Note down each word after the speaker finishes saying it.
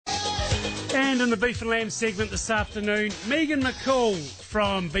And in the Beef and Lamb segment this afternoon, Megan McCall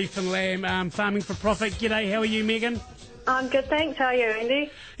from Beef and Lamb Farming for Profit. G'day, how are you, Megan? I'm good, thanks. How are you, Andy?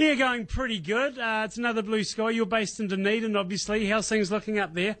 Yeah, going pretty good. It's another blue sky. You're based in Dunedin, obviously. How's things looking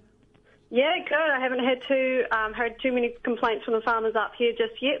up there? Yeah, good. I haven't had heard too many complaints from the farmers up here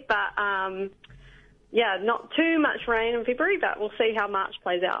just yet, but yeah, not too much rain in February, but we'll see how March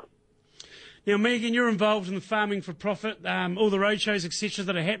plays out. Now, Megan, you're involved in the Farming for Profit, all the roadshows, etc.,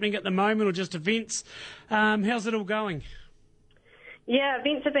 that are happening at the moment, or just events. How's it all going? Yeah,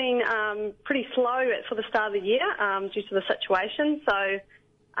 events have been pretty slow for the start of the year due to the situation. So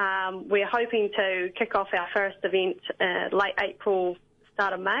we're hoping to kick off our first event late April,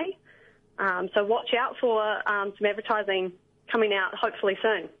 start of May. So watch out for some advertising coming out hopefully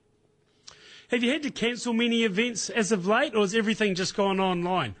soon. Have you had to cancel many events as of late, or has everything just gone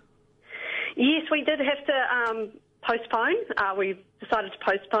online? Yes, we did have to postpone. We decided to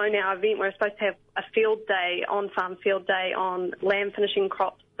postpone our event. We were supposed to have a field day, on-farm field day on lamb finishing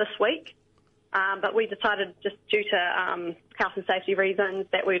crops this week. But we decided, just due to health and safety reasons,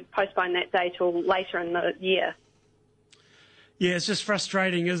 that we'd postpone that day till later in the year. Yeah, it's just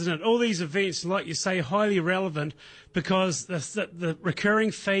frustrating, isn't it? All these events, like you say, highly relevant because the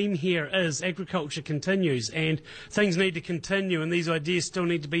recurring theme here is agriculture continues and things need to continue and these ideas still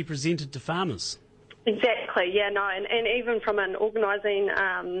need to be presented to farmers. Exactly, yeah, no, and even from an organising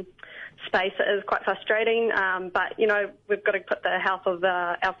space, it is quite frustrating, but, you know, we've got to put the health of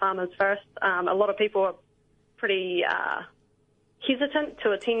our farmers first. A lot of people are pretty hesitant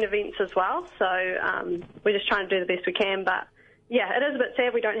to attend events as well, so we're just trying to do the best we can, but yeah, it is a bit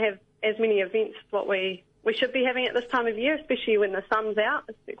sad we don't have as many events as what we should be having at this time of year, especially when the sun's out.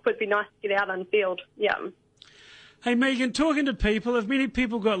 It would be nice to get out on field, yeah. Hey, Megan, talking to people, have many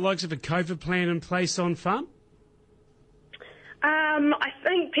people got likes of a COVID plan in place on farm? I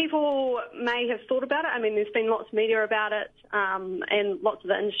think people may have thought about it. I mean, there's been lots of media about it, and lots of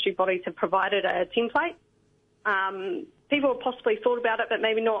the industry bodies have provided a template. People have possibly thought about it, but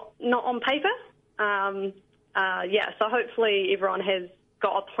maybe not on paper. Yeah, so hopefully everyone has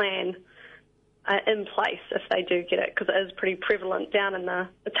got a plan in place if they do get it, because it is pretty prevalent down in the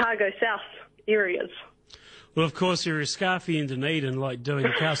Otago South areas. Well, of course, you're a scarfie in Dunedin, like doing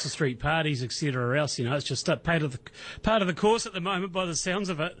Castle Street parties, etc. or else, you know, it's just part of the course at the moment by the sounds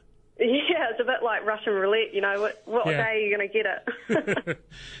of it. Yeah, it's a bit like Russian roulette, you know, what day are you going to get it?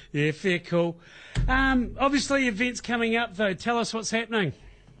 Yeah, fair call. Obviously, events coming up, though. Tell us what's happening.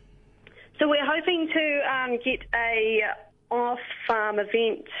 So we're hoping to get a off-farm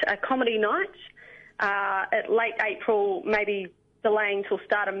event, a comedy night, at late April, maybe delaying till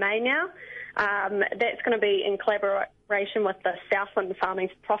start of May now. That's going to be in collaboration with the Southland Farming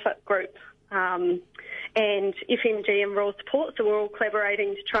for Profit group and FMG and Rural Support. So we're all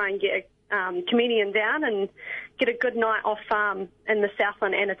collaborating to try and get a comedian down and get a good night off-farm in the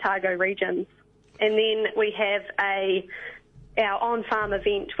Southland and Otago regions. And then we have our on-farm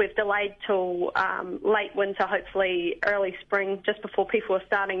event we've delayed till late winter, hopefully early spring, just before people are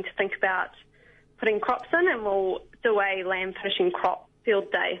starting to think about putting crops in, and we'll do a lamb finishing crop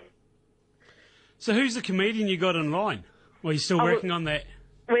field day. So who's the comedian you got in line? Or are you still working on that?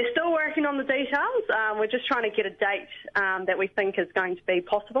 We're still working on the details. We're just trying to get a date that we think is going to be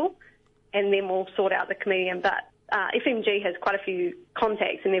possible, and then we'll sort out the comedian. But FMG has quite a few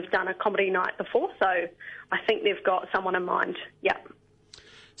contacts, and they've done a comedy night before, so I think they've got someone in mind, yeah.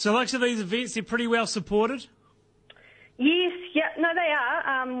 So like of these events, they're pretty well supported? Yes, yeah, no, they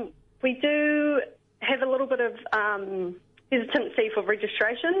are. We do have a little bit of hesitancy for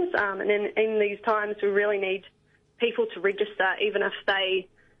registrations, and in these times we really need people to register, even if they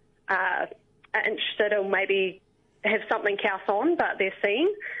are interested or maybe have something else on, but they're seen.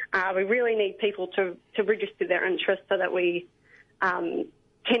 We really need people to register their interest so that we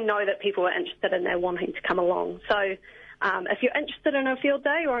can know that people are interested and they're wanting to come along. So if you're interested in a field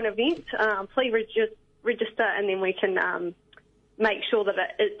day or an event, please register, and then we can make sure that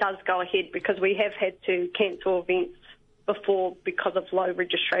it does go ahead, because we have had to cancel events before because of low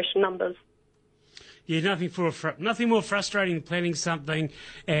registration numbers. Yeah, nothing more frustrating than planning something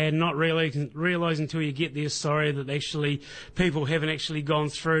and not realising until you get there, that people haven't actually gone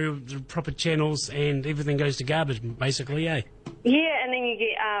through the proper channels and everything goes to garbage, basically, eh? Yeah, and then you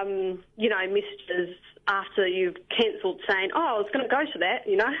get, messages after you've cancelled saying, I was going to go to that,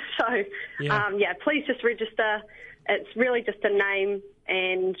 So, yeah, please just register. It's really just a name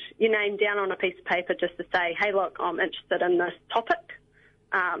and your name down on a piece of paper just to say, hey, look, I'm interested in this topic.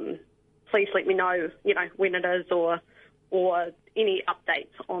 Please let me know, when it is or any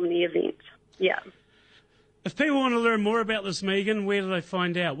updates on the event. Yeah. If people want to learn more about this, Megan, where do they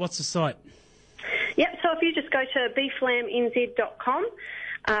find out? What's the site? Yep, so if you just go to beeflambnz.com,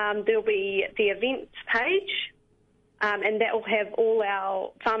 there'll be the events page, and that will have all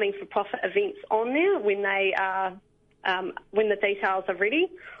our Farming for Profit events on there when when the details are ready.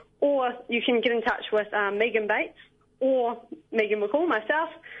 Or you can get in touch with Megan Bates or Megan McCall, myself,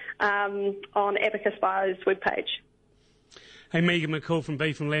 on Abacus Bio's webpage. Hey, Megan McCall from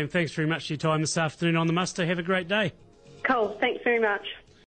Beef and Lamb, thanks very much for your time this afternoon on the Muster. Have a great day. Cool, thanks very much.